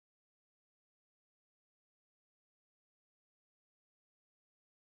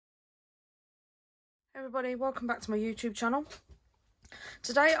Everybody, welcome back to my YouTube channel.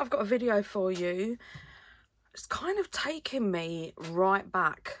 Today I've got a video for you. It's kind of taking me right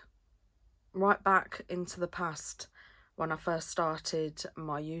back into the past when I first started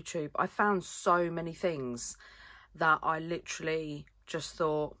my YouTube. I found so many things that I literally just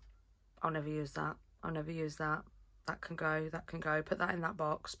thought, I'll never use that, I'll never use that, that can go, put that in that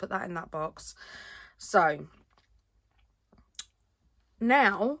box, put that in that box. So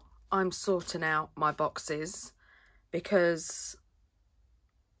now I'm sorting out my boxes because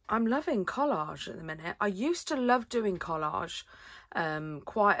I'm loving collage at the minute. I used to love doing collage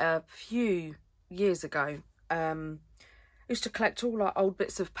quite a few years ago. I used to collect all like old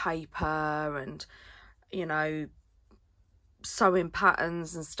bits of paper and, you know, sewing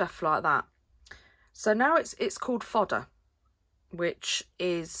patterns and stuff like that. So now it's called Fodder, which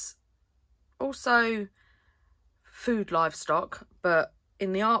is also food livestock, but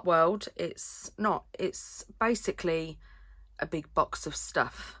in the art world it's not. It's basically a big box of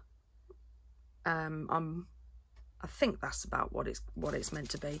stuff. I think that's about what it's meant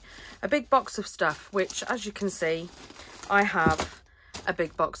to be. A big box of stuff, which, as you can see, I have a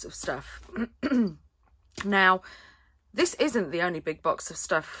big box of stuff. Now, this isn't the only big box of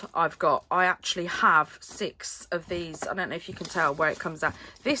stuff I've got. I actually have 6 of these. I don't know if you can tell where it comes out.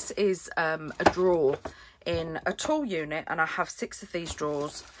 This is a drawer in a tool unit, and I have 6 of these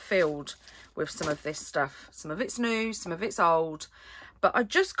drawers filled with some of this stuff. Some of it's new, some of it's old, but I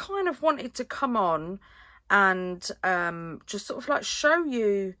just kind of wanted to come on and just sort of like show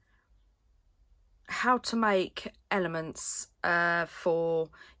you how to make elements for,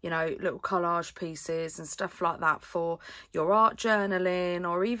 you know, little collage pieces and stuff like that for your art journaling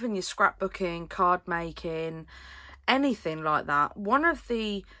or even your scrapbooking, card making, anything like that. One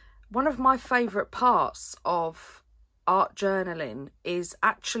of my favourite parts of art journaling is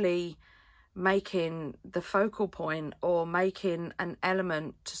actually making the focal point or making an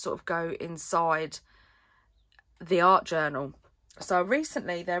element to sort of go inside the art journal. So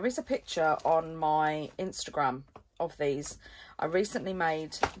recently there is a picture on my Instagram of these. I recently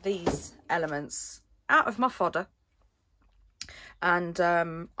made these elements out of my fodder, and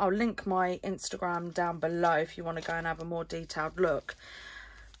I'll link my Instagram down below if you want to go and have a more detailed look.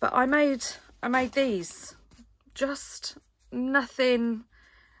 But I made these, just nothing.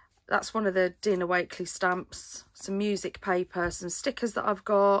 That's one of the Dina Wakley stamps, some music paper, some stickers that I've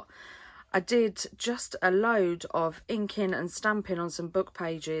got. I did just a load of inking and stamping on some book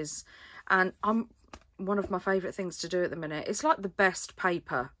pages, and one of my favourite things to do at the minute, it's like the best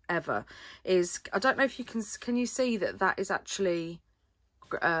paper ever, is, I don't know if you can you see that is actually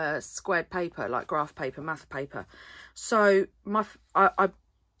squared paper, like graph paper, math paper. So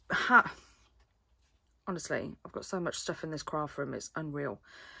honestly, I've got so much stuff in this craft room, it's unreal.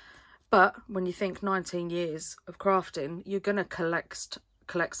 But when you think 19 years of crafting, you're gonna collect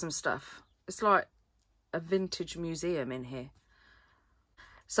some stuff. It's like a vintage museum in here.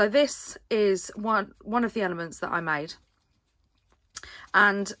 So this is one of the elements that I made,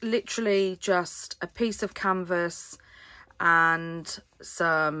 and literally just a piece of canvas and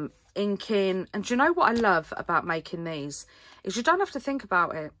some inking. And do you know what I love about making these is you don't have to think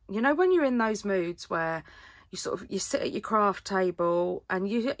about it. You know, when you're in those moods where you sit at your craft table and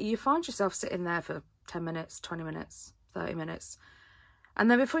you find yourself sitting there for 10 minutes, 20 minutes, 30 minutes,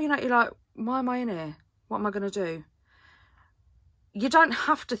 and then before you know it, you're like, why am I in here? What am I going to do? You don't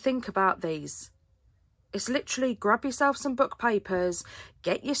have to think about these. It's literally grab yourself some book papers,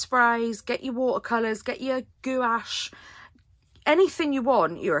 get your sprays, get your watercolours, get your gouache, anything you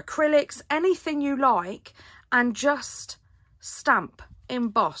want, your acrylics, anything you like, and just stamp,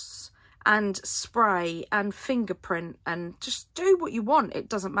 emboss and spray and fingerprint and just do what you want. It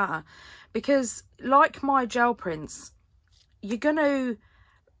doesn't matter, because like my gel prints, you're gonna,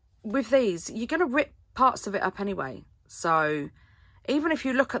 with these, you're gonna rip parts of it up anyway. So even if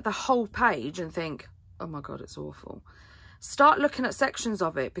you look at the whole page and think, oh my god, it's awful, start looking at sections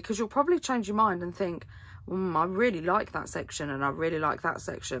of it, because you'll probably change your mind and think, I really like that section and I really like that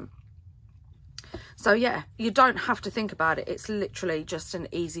section. So yeah, you don't have to think about it. It's literally just an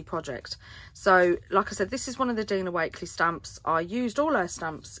easy project. So like I said, this is one of the Dina Wakley stamps. I used all her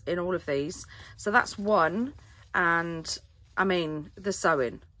stamps in all of these. So that's one. And I mean, the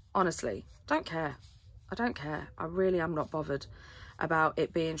sewing, honestly, don't care. I don't care. I really am not bothered about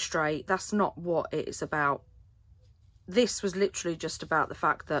it being straight. That's not what it's about. This was literally just about the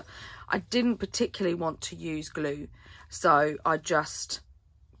fact that I didn't particularly want to use glue. So I just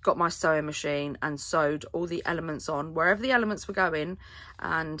got my sewing machine and sewed all the elements on wherever the elements were going.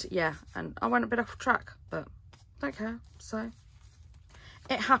 And yeah, and I went a bit off track, but don't care. So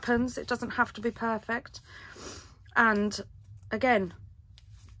It happens. It doesn't have to be perfect. And again,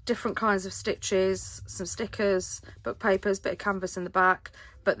 different kinds of stitches, some stickers, book papers, bit of canvas in the back.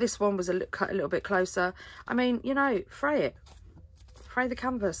 But this one was cut a little bit closer. I mean, you know, fray it. Fray the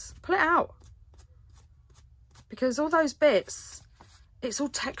canvas. Pull it out. Because all those bits, it's all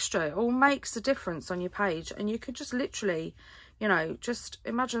texture. It all makes a difference on your page. And you could just literally, you know, just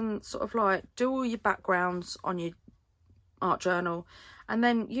imagine sort of like do all your backgrounds on your art journal and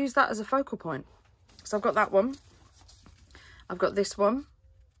then use that as a focal point. So I've got that one. I've got this one.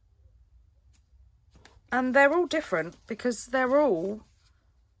 And they're all different because they're all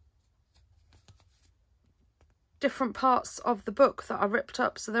different parts of the book that I ripped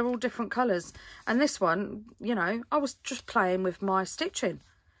up. So they're all different colours. And this one, you know, I was just playing with my stitching.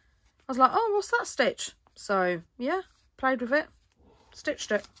 I was like, oh, what's that stitch? So, yeah, played with it,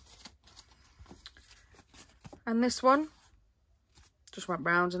 stitched it. And this one just went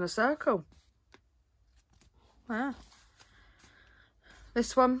round in a circle. Ah.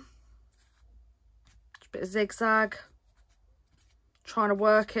 This one, just a bit of zigzag. Trying to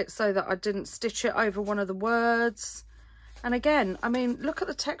work it so that I didn't stitch it over one of the words. And again, I mean, look at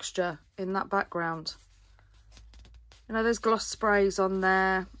the texture in that background. You know, there's gloss sprays on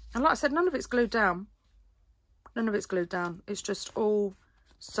there. And like I said, none of it's glued down. None of it's glued down. It's just all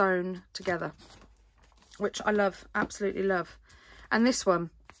sewn together, which I love, absolutely love. And this one,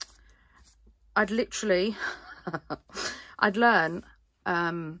 I'd literally, I'd learn,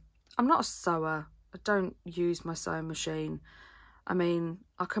 I'm not a sewer. I don't use my sewing machine. I mean,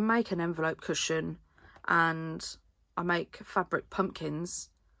 I can make an envelope cushion and I make fabric pumpkins,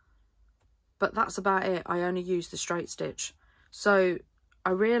 but that's about it. I only use the straight stitch. So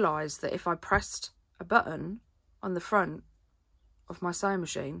I realised that if I pressed a button on the front of my sewing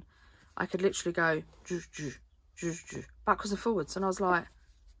machine, I could literally go backwards and forwards. And I was like,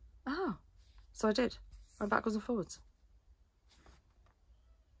 oh, so I did. Went backwards and forwards.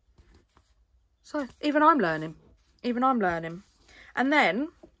 So even I'm learning. Even I'm learning. And then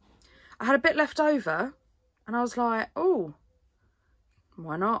I had a bit left over and I was like, oh,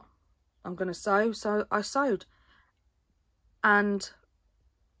 why not? I'm going to sew. So I sewed and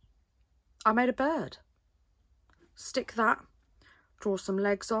I made a bird. Stick that, draw some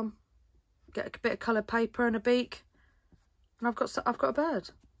legs on, get a bit of coloured paper and a beak, and I've got a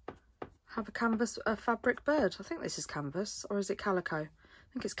bird. Have a fabric bird. I think this is canvas, or is it calico? I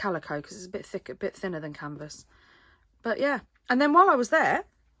think it's calico because it's a bit thicker, a bit thinner than canvas. But yeah. And then while I was there,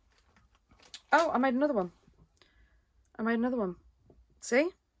 oh, I made another one. I made another one. See?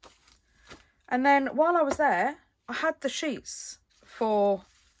 And then while I was there, I had the sheets for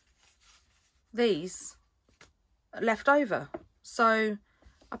these left over. So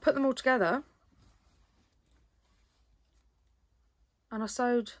I put them all together and I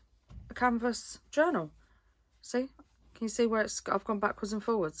sewed a canvas journal. See? Can you see where I've gone backwards and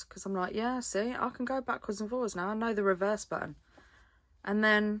forwards? Because I'm like, yeah, see, I can go backwards and forwards now. I know the reverse button. And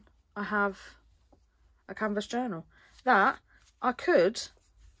then I have a canvas journal. That, I could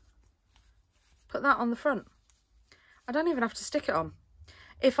put that on the front. I don't even have to stick it on.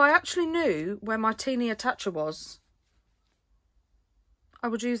 If I actually knew where my teeny attacher was, I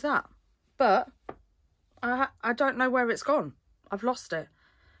would use that. But I don't know where it's gone. I've lost it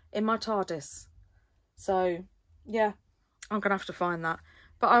in my TARDIS. So, yeah. I'm going to have to find that.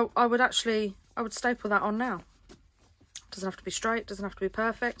 But I would staple that on now. Doesn't have to be straight, doesn't have to be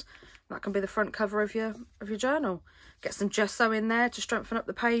perfect. That can be the front cover of your journal. Get some gesso in there to strengthen up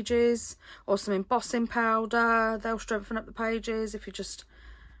the pages, or some embossing powder. They'll strengthen up the pages if you just,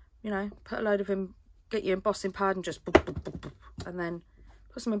 you know, put a load of get your embossing pad and just boop, boop, boop, boop, and then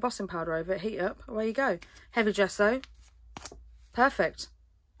put some embossing powder over it, heat up, away you go. Heavy gesso. Perfect.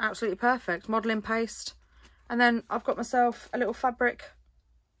 Absolutely perfect. Modelling paste. And then I've got myself a little fabric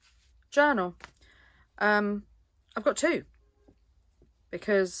journal. I've got two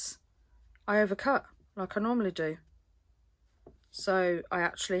because I overcut like I normally do. So I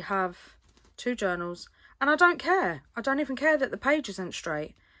actually have two journals and I don't care. I don't even care that the page isn't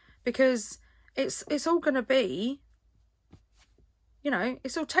straight because it's all going to be, you know,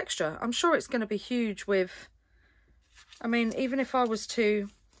 it's all texture. I'm sure it's going to be huge with, I mean, even if I was to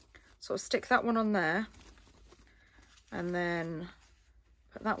sort of stick that one on there, and then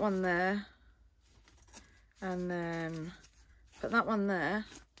put that one there, and then put that one there.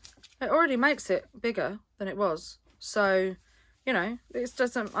 It already makes it bigger than it was. So, you know, it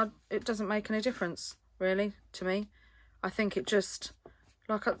doesn't make any difference, really, to me. I think it just,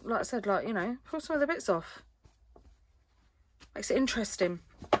 like I said, like, you know, pull some of the bits off. Makes it interesting.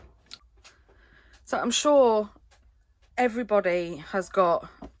 So I'm sure everybody has got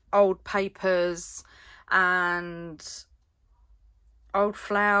old papers and old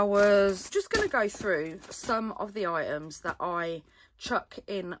flowers. Just going to go through some of the items that I chuck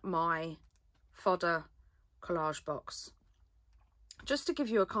in my Fodder collage box, just to give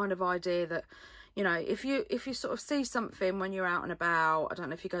you a kind of idea that, you know, if you sort of see something when you're out and about, I don't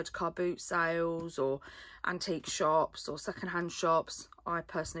know if you go to car boot sales or antique shops or secondhand shops, I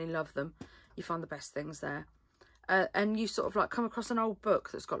personally love them. You find the best things there. And you sort of like come across an old book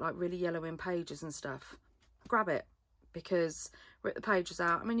that's got like really yellowing pages and stuff, grab it, because rip the pages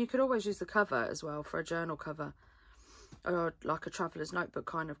out. I mean, you could always use the cover as well for a journal cover, or like a traveller's notebook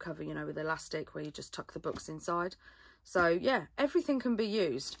kind of cover, you know, with elastic where you just tuck the books inside. So yeah, everything can be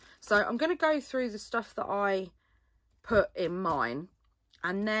used. So I'm going to go through the stuff that I put in mine,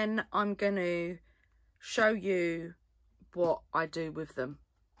 and then I'm going to show you what I do with them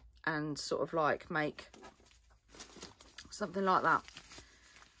and sort of like make something like that.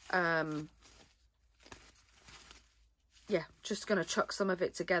 Yeah, just going to chuck some of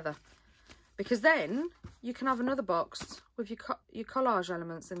it together, because then you can have another box with your collage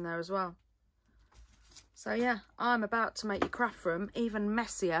elements in there as well. So yeah, I'm about to make your craft room even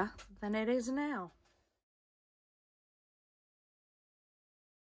messier than it is now.